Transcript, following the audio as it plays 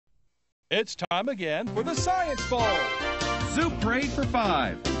It's time again for the Science Bowl. Zoo Parade for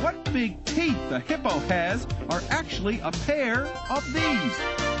 5. What big teeth the hippo has are actually a pair of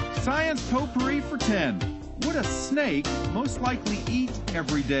these. Science Potpourri for 10. Would a snake most likely eat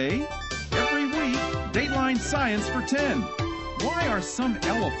every day? Every week, Dateline Science for 10. Why are some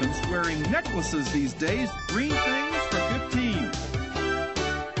elephants wearing necklaces these days? Green things for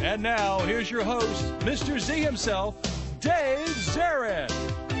 15. And now, here's your host, Mr. Z himself, Dave Zarin.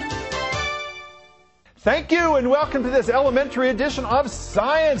 Thank you and welcome to this elementary edition of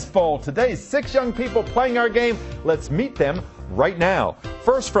Science Bowl. Today, 6 young people playing our game. Let's meet them right now.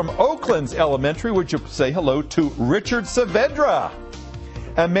 First from Oakland's Elementary, would you say hello to Richard Saavedra,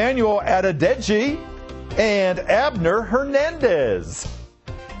 Emmanuel Adedeji, and Abner Hernandez.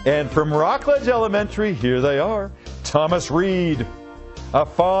 And from Rockledge Elementary, here they are, Thomas Reed,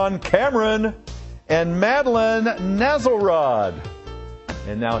 Afan Cameron, and Madeline Nazelrod.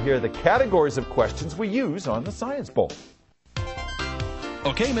 And now here are the categories of questions we use on the Science Bowl.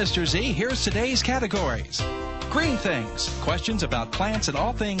 Okay, Mr. Z, here's today's categories. Green things, questions about plants and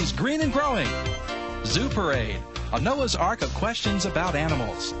all things green and growing. Zoo Parade, a Noah's Ark of questions about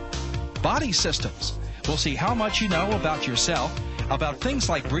animals. Body systems, we'll see how much you know about yourself, about things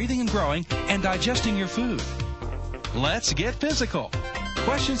like breathing and growing and digesting your food. Let's get physical.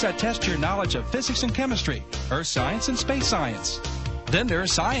 Questions that test your knowledge of physics and chemistry, earth science and space science. Then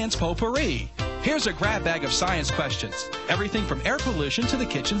there's Science Potpourri. Here's a grab bag of science questions, everything from air pollution to the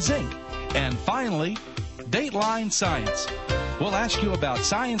kitchen sink. And finally, Dateline Science. We'll ask you about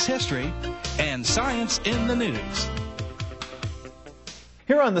science history and science in the news.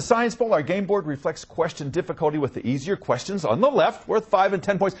 Here on the Science Bowl, our game board reflects question difficulty with the easier questions on the left worth 5 and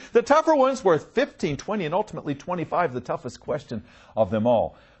 10 points. The tougher ones worth 15, 20, and ultimately 25, the toughest question of them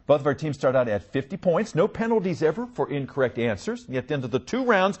all. Both of our teams start out at 50 points. No penalties ever for incorrect answers. And at the end of the 2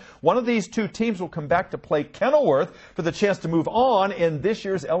 rounds, one of these 2 teams will come back to play Kenilworth for the chance to move on in this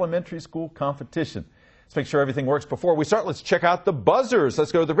year's elementary school competition. Let's make sure everything works before we start. Let's check out the buzzers.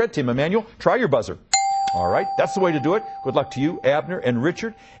 Let's go to the red team. Emmanuel, try your buzzer. All right, that's the way to do it. Good luck to you, Abner and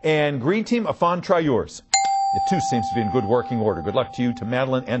Richard. And green team, Afan, try yours. It too seems to be in good working order. Good luck to you, to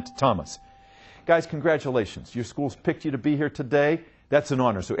Madeline, and to Thomas. Guys, congratulations. Your school's picked you to be here today. That's an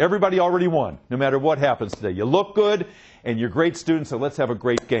honor. So everybody already won, no matter what happens today. You look good, and you're great students, so let's have a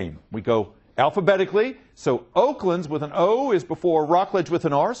great game. We go alphabetically. So Oakland's with an O is before Rockledge with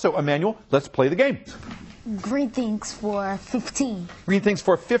an R. So, Emmanuel, let's play the game. Green things for 15. Green things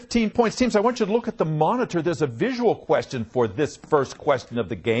for 15 points. Teams, I want you to look at the monitor. There's a visual question for this first question of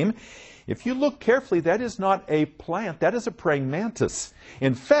the game. If you look carefully, that is not a plant. That is a praying mantis.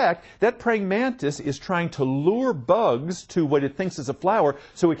 In fact, that praying mantis is trying to lure bugs to what it thinks is a flower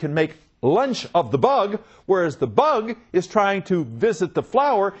so it can make lunch of the bug, whereas the bug is trying to visit the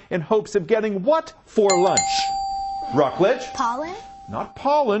flower in hopes of getting what for lunch? Rockledge? Pollen? Not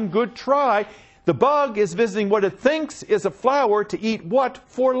pollen. Good try. The bug is visiting what it thinks is a flower to eat what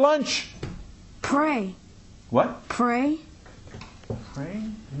for lunch? Prey. What? Prey? Prey?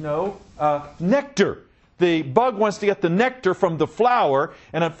 No. Nectar. The bug wants to get the nectar from the flower,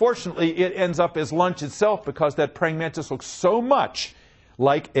 and unfortunately it ends up as lunch itself because that praying mantis looks so much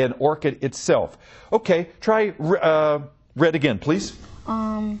like an orchid itself. Okay, try red again, please.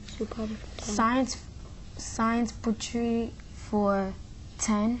 Science Potpourri for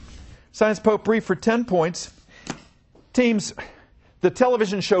 10. Science Potpourri for 10 points. Teams, the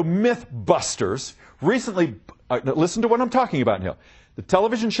television show Mythbusters recently, listen to what I'm talking about now. The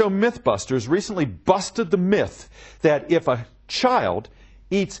television show Mythbusters recently busted the myth that if a child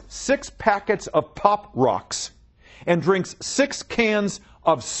eats 6 packets of Pop Rocks and drinks 6 cans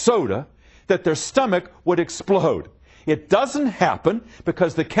of soda, that their stomach would explode. It doesn't happen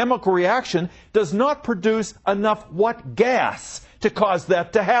because the chemical reaction does not produce enough what gas to cause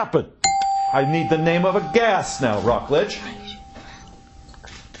that to happen? I need the name of a gas now, Rockledge.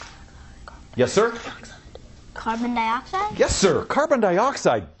 Yes, sir? Carbon dioxide? Yes, sir. Carbon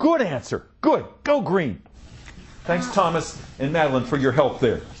dioxide. Good answer. Good. Go green. Thanks, Thomas and Madeline, for your help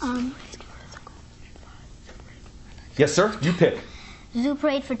there. Yes, sir. You pick. Zoo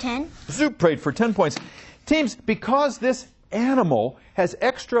Parade for 10. Zoo Parade for 10 points. Teams, because this animal has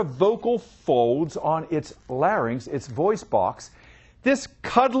extra vocal folds on its larynx, its voice box, this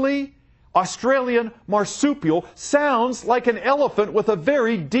cuddly Australian marsupial sounds like an elephant with a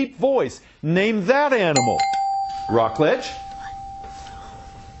very deep voice. Name that animal. Rockledge?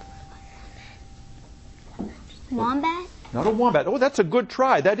 Wombat? Not a wombat. Oh, that's a good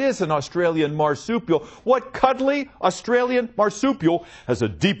try. That is an Australian marsupial. What cuddly Australian marsupial has a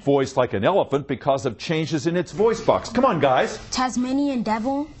deep voice like an elephant because of changes in its voice box? Come on, guys. Tasmanian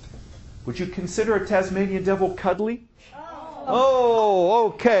devil? Would you consider a Tasmanian devil cuddly? Oh,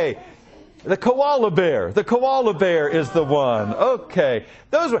 okay. The koala bear. The koala bear is the one. Okay.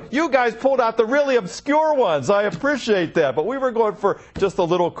 You guys pulled out the really obscure ones. I appreciate that. But we were going for just a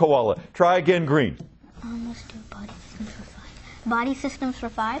little koala. Try again, green. Let's do body systems for 5. Body systems for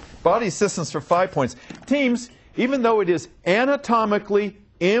 5? Body systems for 5 points. Teams, even though it is anatomically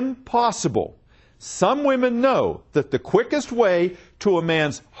impossible, some women know that the quickest way to a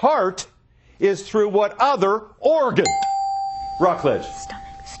man's heart is through what other organ? Rockledge.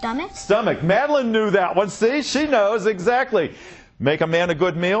 Stomach? Stomach. Madeline knew that one. See, she knows exactly. Make a man a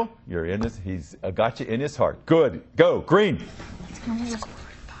good meal. You're in his. He's got you in his heart. Good. Go. Green. Let's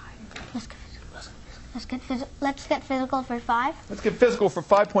get physical for 5. Let's get physical for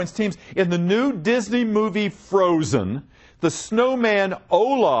 5 points, teams. In the new Disney movie Frozen, the snowman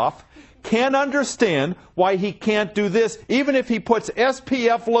Olaf can't understand why he can't do this, even if he puts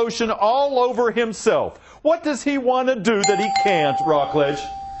SPF lotion all over himself. What does he want to do that he can't, Rockledge?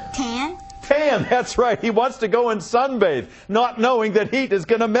 Tan? Tan, that's right. He wants to go and sunbathe, not knowing that heat is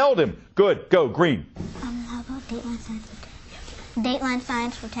going to melt him. Good. Go. Green. How about Dateline Science for 10? Dateline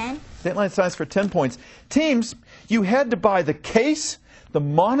Science for 10? Dateline Science for 10 points. Teams, you had to buy the case, the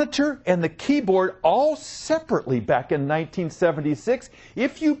monitor, and the keyboard all separately back in 1976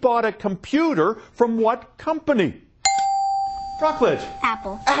 if you bought a computer from what company? Rockledge.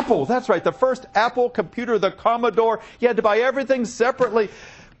 Apple. Apple, that's right. The first Apple computer, the Commodore. You had to buy everything separately.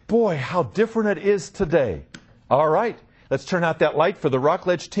 Boy, how different it is today. All right, let's turn out that light for the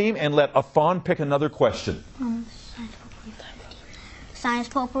Rockledge team and let Afon pick another question. Science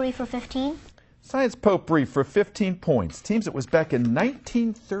potpourri for 15? Science potpourri for 15 points. Teams, it was back in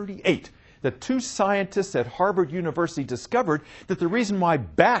 1938 that 2 scientists at Harvard University discovered that the reason why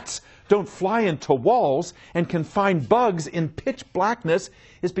bats don't fly into walls and can find bugs in pitch blackness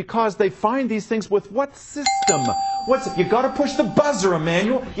is because they find these things with what system? You got to push the buzzer,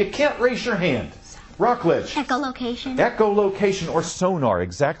 Emmanuel. You can't raise your hand. Rockledge. Echolocation. Echolocation or sonar,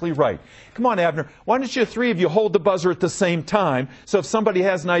 exactly right. Come on, Abner. Why don't you 3 of you hold the buzzer at the same time so if somebody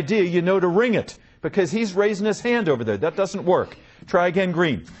has an idea, you know to ring it? Because he's raising his hand over there. That doesn't work. Try again,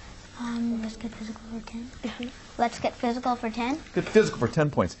 green. Let's get physical for 10. Let's get physical for 10. Get physical for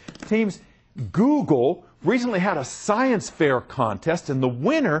 10 points. Teams, Google recently had a science fair contest, and the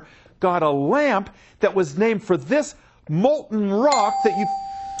winner got a lamp that was named for this molten rock that you...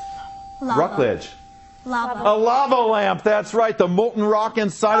 Lava. Rockledge. Lava. A lava lamp, that's right. The molten rock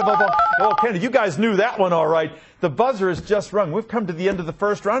inside of a... Oh, Kenny, you guys knew that one all right. The buzzer has just rung. We've come to the end of the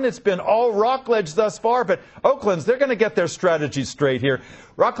first round. It's been all Rockledge thus far, but Oakland's, they're going to get their strategy straight here.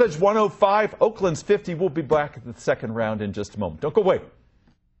 Rockledge 105, Oakland's 50. We'll be back at the second round in just a moment. Don't go away.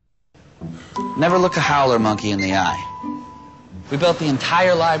 Never look a howler monkey in the eye. We built the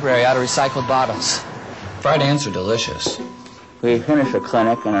entire library out of recycled bottles. Fried ants are delicious. We finished a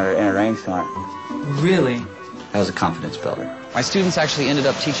clinic in a rainstorm. Really? That was a confidence builder. My students actually ended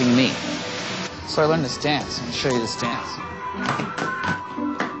up teaching me. So I learned this dance. I'll show you this dance.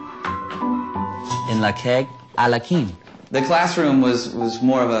 In la keg, a la king. The classroom was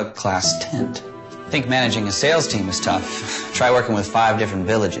more of a class tent. I think managing a sales team is tough. Try working with 5 different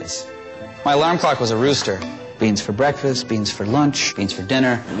villages. My alarm clock was a rooster. Beans for breakfast, beans for lunch, beans for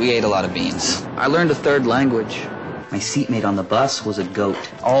dinner. We ate a lot of beans. I learned a 3rd language. My seatmate on the bus was a goat.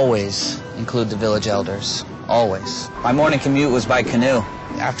 Always include the village elders. Always. My morning commute was by canoe.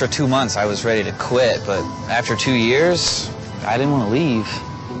 After 2 months, I was ready to quit, but after 2 years, I didn't want to leave.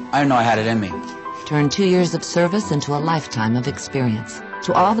 I didn't know I had it in me. Turn 2 years of service into a lifetime of experience.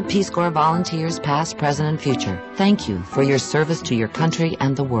 To all the Peace Corps volunteers, past, present, and future, thank you for your service to your country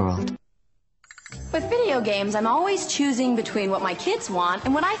and the world. With video games, I'm always choosing between what my kids want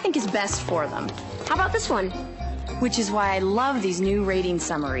and what I think is best for them. How about this one? Which is why I love these new rating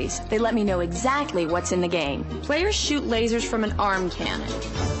summaries. They let me know exactly what's in the game. Players shoot lasers from an arm cannon.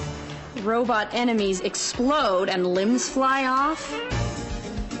 Robot enemies explode and limbs fly off.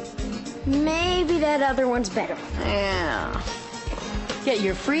 Maybe that other one's better. Yeah. Get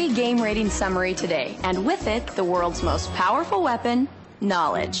your free game rating summary today, and with it, the world's most powerful weapon,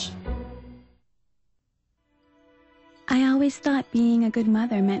 knowledge. I always thought being a good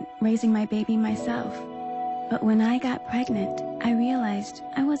mother meant raising my baby myself. But when I got pregnant, I realized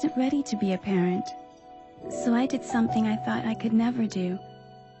I wasn't ready to be a parent. So I did something I thought I could never do.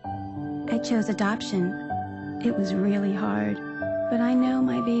 I chose adoption. It was really hard, but I know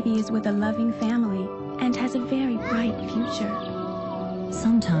my baby is with a loving family and has a very bright future.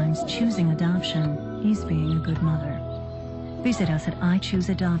 Sometimes choosing adoption is being a good mother. Visit us at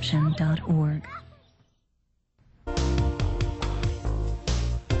iChooseAdoption.org.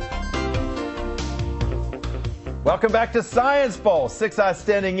 Welcome back to Science Bowl. 6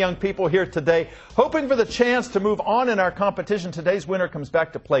 outstanding young people here today, hoping for the chance to move on in our competition. Today's winner comes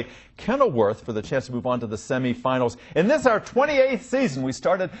back to play Kenilworth for the chance to move on to the semifinals. In this, our 28th season, we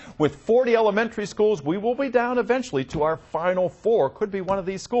started with 40 elementary schools. We will be down eventually to our final 4. Could be one of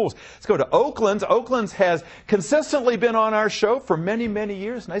these schools. Let's go to Oakland. Oakland has consistently been on our show for many, many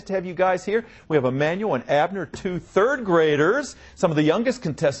years. Nice to have you guys here. We have Emmanuel and Abner, 2 third graders, some of the youngest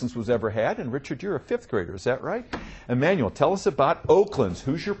contestants we've ever had. And Richard, you're a 5th grader. Is that right? Emmanuel, tell us about Oakland's.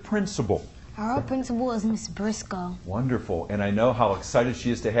 Who's your principal? Our principal is Miss Briscoe. Wonderful. And I know how excited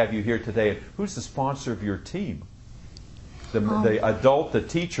she is to have you here today. Who's the sponsor of your team? The adult, the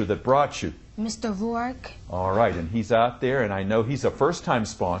teacher that brought you? Mr. Rourke. All right. And he's out there, and I know he's a first-time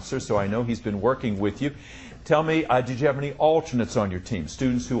sponsor, so I know he's been working with you. Tell me, did you have any alternates on your team?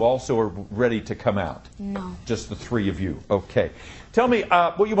 Students who also are ready to come out? No. Just the 3 of you. Okay. Tell me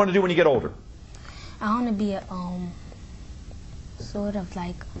what you want to do when you get older. I want to be a, sort of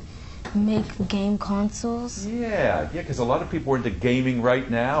like make game consoles. Yeah, because a lot of people are into gaming right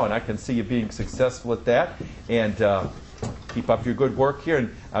now, and I can see you being successful at that. And keep up your good work here.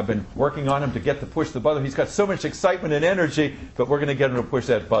 And I've been working on him to push the buzzer. He's got so much excitement and energy, but we're going to get him to push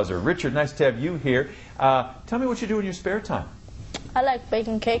that buzzer. Richard, nice to have you here. Tell me what you do in your spare time. I like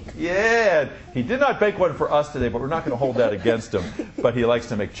baking cake. Yeah, he did not bake one for us today, but we're not going to hold that against him. But he likes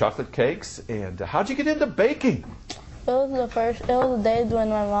to make chocolate cakes. And how'd you get into baking? It was the day when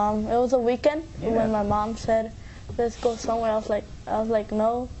my mom, it was a weekend when my mom said, let's go somewhere. I was like,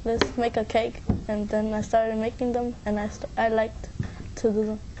 no, let's make a cake. And then I started making them, and I liked to do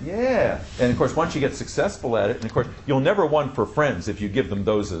them. Yeah, and of course, once you get successful at it, and of course, you'll never want for friends if you give them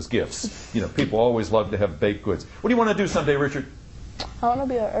those as gifts. You know, people always love to have baked goods. What do you want to do someday, Richard? I want to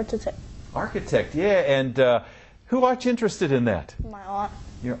be an architect. Architect, yeah. And who got you interested in that? My aunt.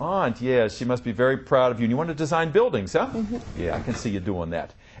 Your aunt, yeah. She must be very proud of you. And you want to design buildings, huh? Mm-hmm. Yeah, I can see you doing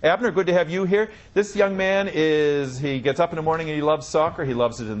that. Abner, good to have you here. This young man he gets up in the morning and he loves soccer. He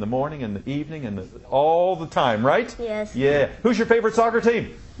loves it in the morning and the evening and all the time, right? Yes. Yeah. Who's your favorite soccer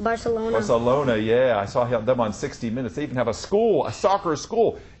team? Barcelona. Barcelona, yeah. I saw them on 60 Minutes. They even have a soccer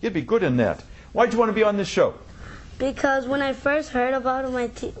school. You'd be good in that. Why'd you want to be on this show? Because when I first heard about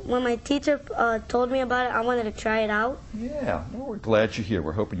it, when my teacher told me about it, I wanted to try it out. Yeah, well, we're glad you're here.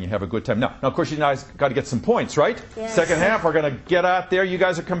 We're hoping you have a good time. Now of course, you guys got to get some points, right? Yes. Second half, we're going to get out there. You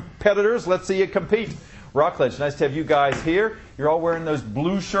guys are competitors. Let's see you compete. Rockledge, nice to have you guys here. You're all wearing those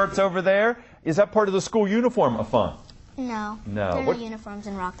blue shirts over there. Is that part of the school uniform, Afan? No. No. There are no uniforms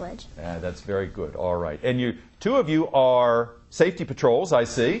in Rockledge. That's very good. All right. And 2 of you are safety patrols, I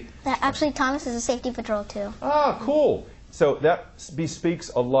see. Actually, Thomas is a safety patrol, too. Ah, cool. So that bespeaks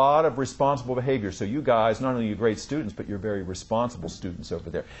a lot of responsible behavior. So you guys, not only are you great students, but you're very responsible students over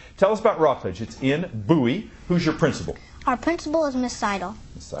there. Tell us about Rockledge. It's in Bowie. Who's your principal? Our principal is Miss Seidel.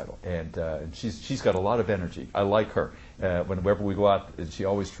 Miss Seidel. And she's got a lot of energy. I like her. Whenever we go out, she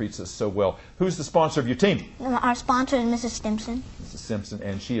always treats us so well. Who's the sponsor of your team? Our sponsor is Mrs. Stimson. Mrs. Simpson.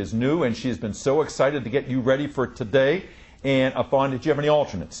 And she is new, and she has been so excited to get you ready for today. And Afan, did you have any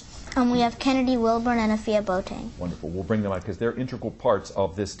alternates? We have Kennedy Wilburn and Afia Boateng. Wonderful. We'll bring them out because they're integral parts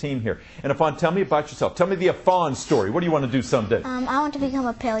of this team here. And Afan, tell me about yourself. Tell me the Afan story. What do you want to do someday? I want to become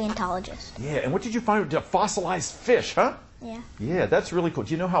a paleontologist. Yeah, and what did you find? A fossilized fish, huh? Yeah. Yeah, that's really cool.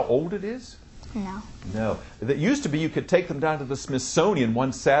 Do you know how old it is? No. No. It used to be you could take them down to the Smithsonian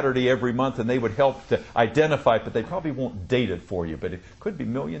one Saturday every month and they would help to identify it, but they probably won't date it for you. But it could be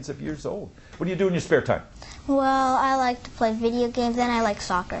millions of years old. What do you do in your spare time? Well, I like to play video games and I like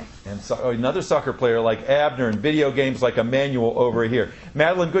soccer. And another soccer player like Abner and video games like Emmanuel over here.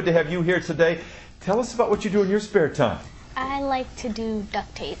 Madeline, good to have you here today. Tell us about what you do in your spare time. I like to do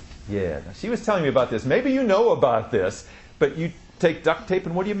duct tape. Yeah, she was telling me about this. Maybe you know about this, but you take duct tape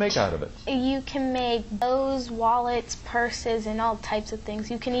and what do you make out of it? You can make bows, wallets, purses, and all types of things.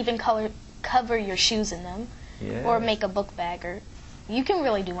 You can even cover your shoes in them, or make a book bag. Or you can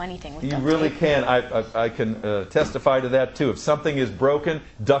really do anything with duct tape. You really can. I can testify to that too. If something is broken,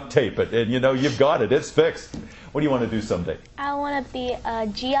 duct tape it, and you've got it. It's fixed. What do you want to do someday? I want to be a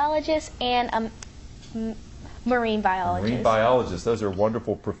geologist and a marine biologist. Marine biologist. Those are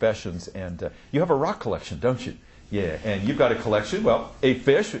wonderful professions, and you have a rock collection, don't you? Yeah, and you've got a collection, well, 8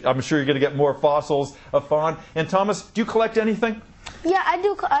 fish. I'm sure you're going to get more fossils, Afan. And Thomas, do you collect anything? Yeah, I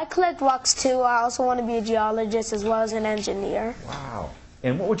do. I collect rocks too. I also want to be a geologist as well as an engineer. Wow.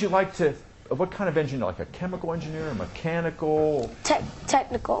 And what would you like to, what kind of engineer? Like a chemical engineer, a mechanical?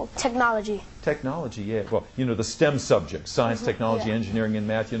 Technology. Technology, yeah. Well, the STEM subjects, science, technology, engineering, and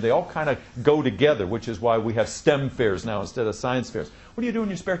math, they all kind of go together, which is why we have STEM fairs now instead of science fairs. What do you do in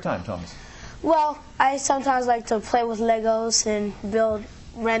your spare time, Thomas? Well, I sometimes like to play with Legos and build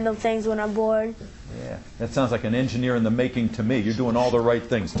random things when I'm bored. Yeah, that sounds like an engineer in the making to me. You're doing all the right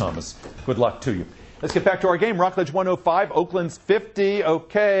things, Thomas. Good luck to you. Let's get back to our game. Rockledge 105, Oakland's 50.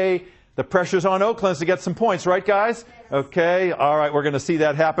 Okay, the pressure's on Oakland's to get some points, right, guys? Okay, all right, we're going to see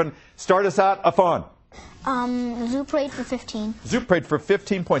that happen. Start us out, Afan. Zoo Parade for 15. Zoo Parade for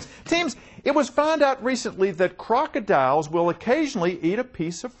 15 points. Teams, it was found out recently that crocodiles will occasionally eat a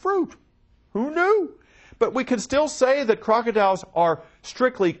piece of fruit. Who knew? But we can still say that crocodiles are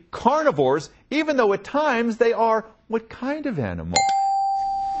strictly carnivores, even though at times they are what kind of animal?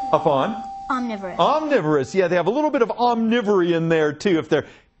 Afan? Omnivorous. Omnivorous. Yeah, they have a little bit of omnivory in there, too, if they're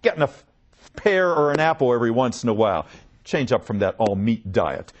getting a pear or an apple every once in a while. Change up from that all-meat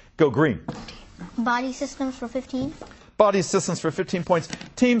diet. Go green. Body Systems for 15. Body Systems for 15 points.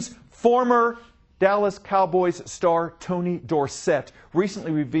 Teams, former Dallas Cowboys star Tony Dorsett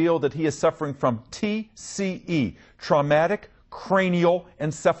recently revealed that he is suffering from TCE, traumatic cranial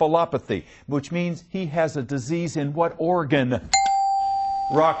encephalopathy, which means he has a disease in what organ?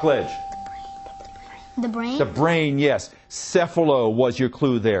 Rockledge. The brain? The brain, yes. Cephalo was your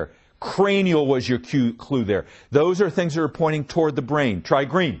clue there. Cranial was your clue there. Those are things that are pointing toward the brain. Try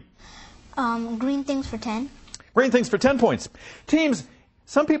green. Green things for 10. Green things for 10 points. Teams,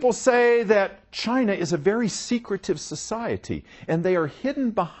 some people say that China is a very secretive society, and they are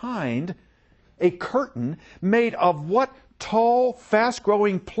hidden behind a curtain made of what tall,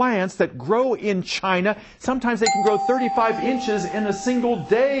 fast-growing plants that grow in China. Sometimes they can grow 35 inches in a single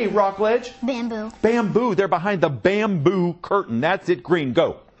day, Rockledge. Bamboo. Bamboo. They're behind the bamboo curtain. That's it. Green.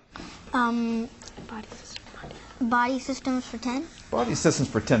 Go. Body Systems for 10. Body Systems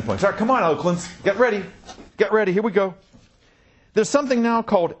for 10 points. All right, come on, Oaklands. Get ready. Get ready. Here we go. There's something now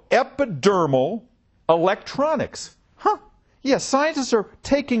called epidermal electronics. Huh. Yes, scientists are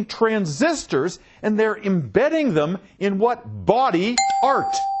taking transistors and they're embedding them in what body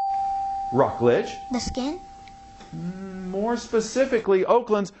art? Rockledge. The skin? More specifically,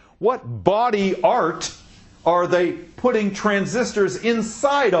 Oakland's, what body art are they putting transistors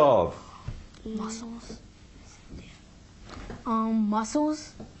inside of? Muscles.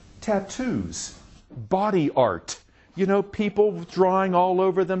 Muscles? Tattoos. Body art. You know, people drawing all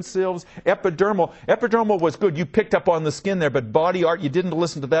over themselves. Epidermal. Epidermal was good. You picked up on the skin there, but body art, you didn't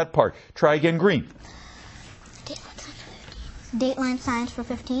listen to that part. Try again, green. Dateline Science for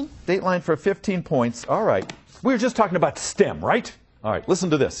 15. Dateline for 15 points. All right. We were just talking about STEM, right? All right, listen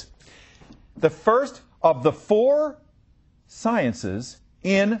to this. The first of the 4 sciences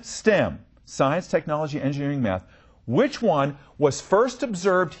in STEM, science, technology, engineering, math, which one was first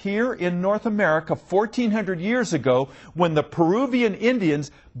observed here in North America 1,400 years ago when the Peruvian Indians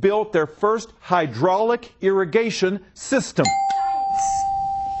built their first hydraulic irrigation system?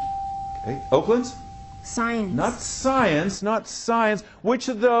 Okay, Oakland's? Science. Not science, not science. Which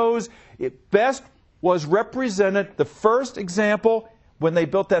of those best was represented, the first example, when they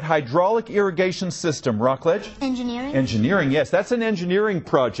built that hydraulic irrigation system? Rockledge? Engineering? Engineering, yes. That's an engineering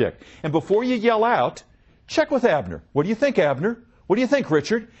project. And before you yell out, check with Abner. What do you think, Abner? What do you think,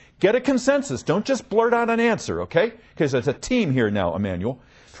 Richard? Get a consensus. Don't just blurt out an answer, okay? Because it's a team here now, Emmanuel.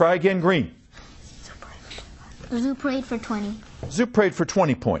 Try again, green. Zoo Parade for 20. Zoo Parade for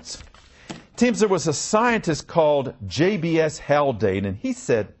 20 points. Teams, there was a scientist called J.B.S. Haldane, and he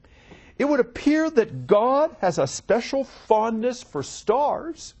said, it would appear that God has a special fondness for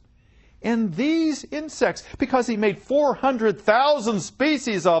stars and these insects because he made 400,000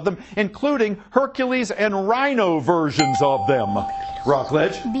 species of them, including Hercules and rhino versions of them.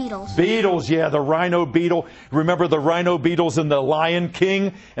 Rockledge? Beetles. Beetles, yeah, the rhino beetle. Remember the rhino beetles in The Lion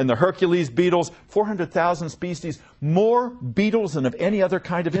King and the Hercules beetles? 400,000 species, more beetles than of any other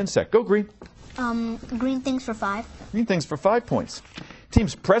kind of insect. Go green. Green things for 5. Green things for 5 points.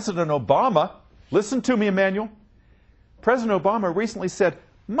 Teams, President Obama, listen to me, Emmanuel. President Obama recently said,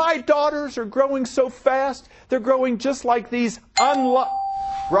 my daughters are growing so fast, they're growing just like these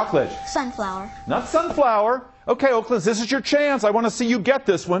Rockledge. Sunflower. Not sunflower. Okay, Oakland, this is your chance. I want to see you get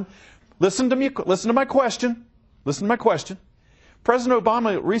this one. Listen to me. Listen to my question. Listen to my question. President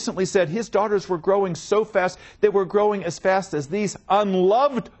Obama recently said his daughters were growing so fast, they were growing as fast as these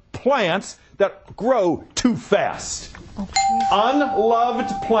unloved plants that grow too fast. Okay. Unloved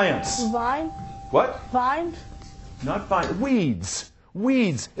plants. Vine? What? Vines? Not vine. Weeds.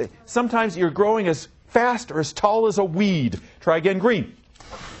 Weeds. Sometimes you're growing as fast or as tall as a weed. Try again, green.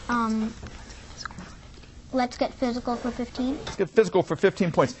 Let's get physical for 15. Let's get physical for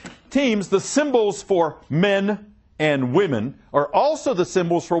 15 points. Teams, the symbols for men and women are also the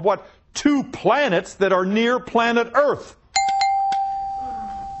symbols for what? 2 planets that are near planet Earth.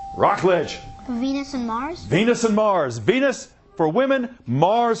 Rockledge. Venus and Mars. Venus and Mars. Venus for women,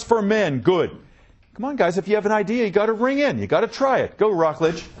 Mars for men. Good. Come on, guys, if you have an idea, you got to ring in. You got to try it. Go,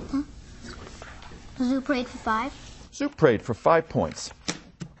 Rockledge. Zoo Parade for 5. Zoo Parade for 5 points.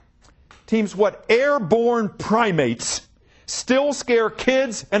 Teams, what airborne primates still scare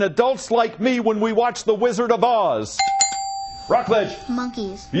kids and adults like me when we watch The Wizard of Oz? Rockledge.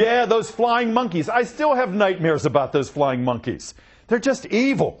 Monkeys. Yeah, those flying monkeys. I still have nightmares about those flying monkeys. They're just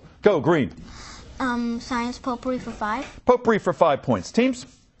evil. Go, Green. Science Potpourri for 5. Potpourri for 5 points. Teams,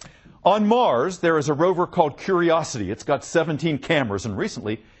 on Mars, there is a rover called Curiosity. It's got 17 cameras, and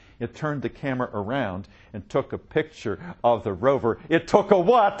recently it turned the camera around and took a picture of the rover. It took a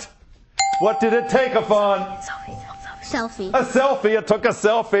what? What did it take, Afon? Selfie. A selfie. It took a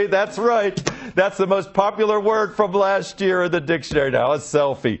selfie. That's right. That's the most popular word from last year in the dictionary now, a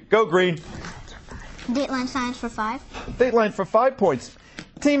selfie. Go, Green. Dateline Science for 5. Dateline for 5 points.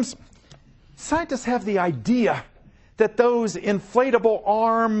 Teams, scientists have the idea that those inflatable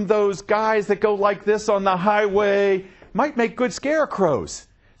arm, those guys that go like this on the highway, might make good scarecrows.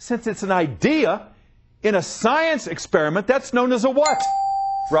 Since it's an idea, in a science experiment, that's known as a what?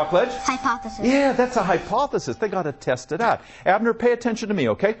 Rockledge? Hypothesis. Yeah, that's a hypothesis. They got to test it out. Abner, pay attention to me,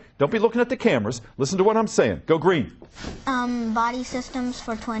 okay? Don't be looking at the cameras. Listen to what I'm saying. Go, Green. Body Systems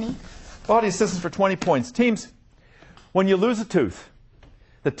for 20. Body Systems for 20 points. Teams, when you lose a tooth,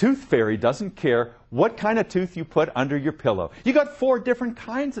 the tooth fairy doesn't care what kind of tooth you put under your pillow. You got 4 different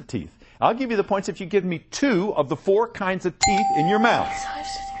kinds of teeth. I'll give you the points if you give me 2 of the 4 kinds of teeth in your mouth.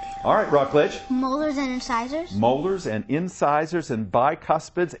 All right, Rockledge. Molars and incisors. Molars and incisors and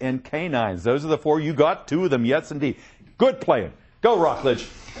bicuspids and canines. Those are the 4. You got 2 of them. Yes, indeed. Good playing. Go, Rockledge.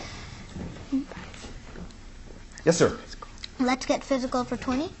 Yes, sir. Let's get physical for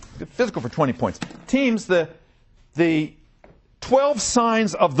 20. Physical for 20 points. Teams, the 12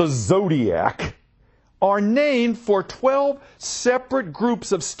 signs of the zodiac are named for 12 separate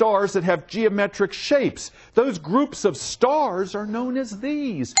groups of stars that have geometric shapes. Those groups of stars are known as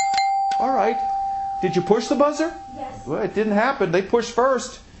these. All right. Did you push the buzzer? Yes. Well, it didn't happen. They pushed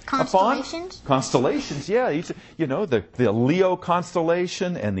first. Constellations? Constellations, yeah. You know, the Leo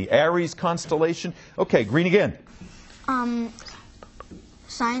constellation and the Aries constellation. Okay, Green again.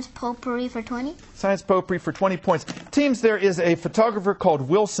 Science Potpourri for 20. Science Potpourri for 20 points. Teams, there is a photographer called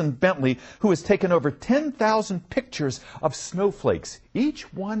Wilson Bentley who has taken over 10,000 pictures of snowflakes.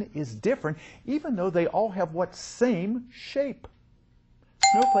 Each one is different, even though they all have what same shape?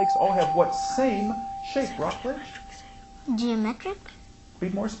 Snowflakes all have what same shape, Rockledge? Geometric? Be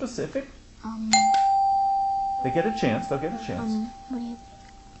more specific. They get a chance. They'll get a chance. What do you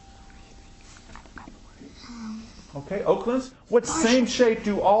Okay, Oaklands, what same shape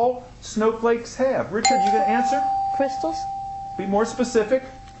do all snowflakes have? Richard, you going to answer? Crystals? Be more specific.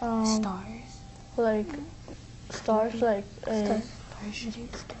 Stars. Like stars, like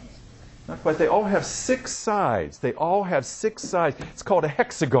Not quite. They all have 6 sides. They all have 6 sides. It's called a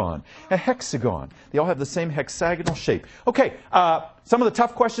hexagon. A hexagon. They all have the same hexagonal shape. Okay, some of the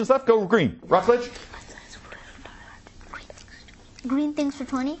tough questions left. Go, Green. Rockledge? Green things for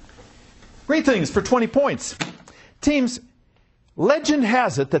 20. Green things for 20 points. Teams, legend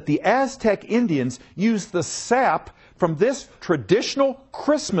has it that the Aztec Indians used the sap from this traditional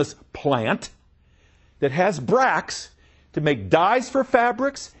Christmas plant that has bracts to make dyes for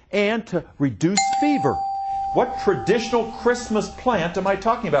fabrics and to reduce fever. What traditional Christmas plant am I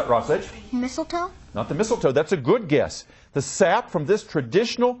talking about, Rockledge? Mistletoe? Not the mistletoe. That's a good guess. The sap from this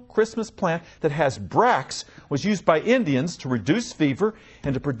traditional Christmas plant that has bracts was used by Indians to reduce fever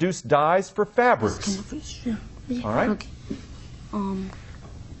and to produce dyes for fabrics. All right. Okay.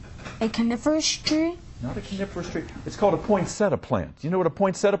 A coniferous tree? Not a coniferous tree. It's called a poinsettia plant. Do you know what a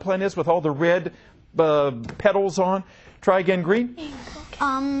poinsettia plant is with all the red petals on? Try again, Green.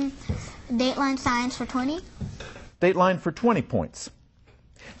 Dateline Science for 20. Dateline for 20 points.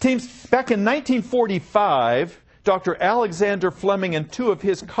 Teams, back in 1945, Dr. Alexander Fleming and 2 of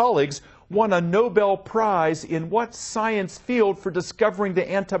his colleagues won a Nobel Prize in what science field for discovering the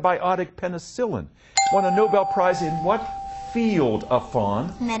antibiotic penicillin? Won a Nobel Prize in what field,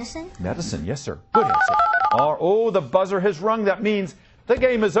 Afon? Medicine. Medicine, yes, sir. Good answer. Oh, the buzzer has rung. That means the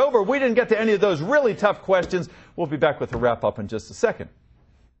game is over. We didn't get to any of those really tough questions. We'll be back with a wrap-up in just a second.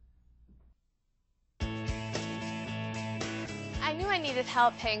 I knew I needed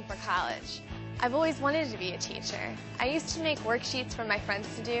help paying for college. I've always wanted to be a teacher. I used to make worksheets for my friends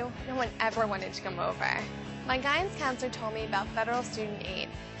to do. No one ever wanted to come over. My guidance counselor told me about federal student aid,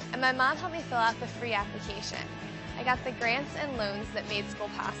 and my mom helped me fill out the free application. I got the grants and loans that made school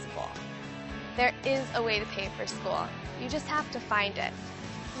possible. There is a way to pay for school. You just have to find it.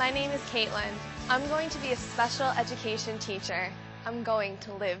 My name is Caitlin. I'm going to be a special education teacher. I'm going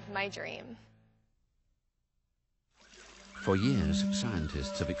to live my dream. For years,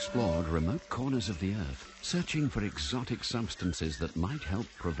 scientists have explored remote corners of the Earth, searching for exotic substances that might help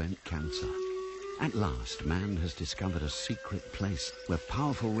prevent cancer. At last, man has discovered a secret place where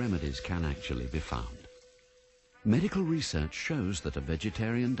powerful remedies can actually be found. Medical research shows that a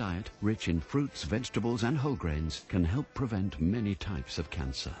vegetarian diet, rich in fruits, vegetables and whole grains, can help prevent many types of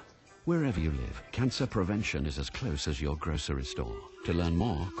cancer. Wherever you live, cancer prevention is as close as your grocery store. To learn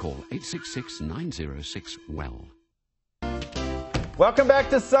more, call 866-906-WELL. Welcome back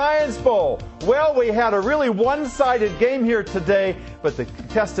to Science Bowl. Well, we had a really one-sided game here today, but the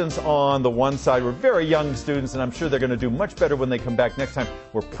contestants on the one side were very young students, and I'm sure they're going to do much better when they come back next time.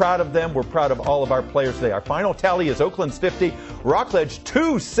 We're proud of them. We're proud of all of our players today. Our final tally is Oakland's 50, Rockledge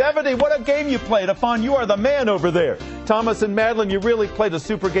 270. What a game you played. Afan, you are the man over there. Thomas and Madeline, you really played a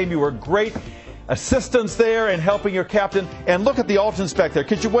super game. You were great assistance there and helping your captain. And look at the alternates back there.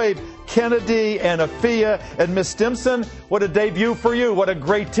 Could you wave Kennedy and Afia and Miss Stimson? What a debut for you. What a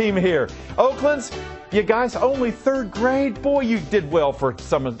great team here. Oakland's, you guys, only third grade. Boy, you did well for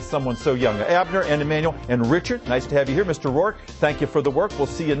someone so young. Abner and Emmanuel and Richard, nice to have you here. Mr. Rourke, thank you for the work. We'll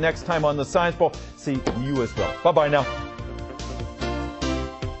see you next time on the Science Bowl. See you as well. Bye-bye now.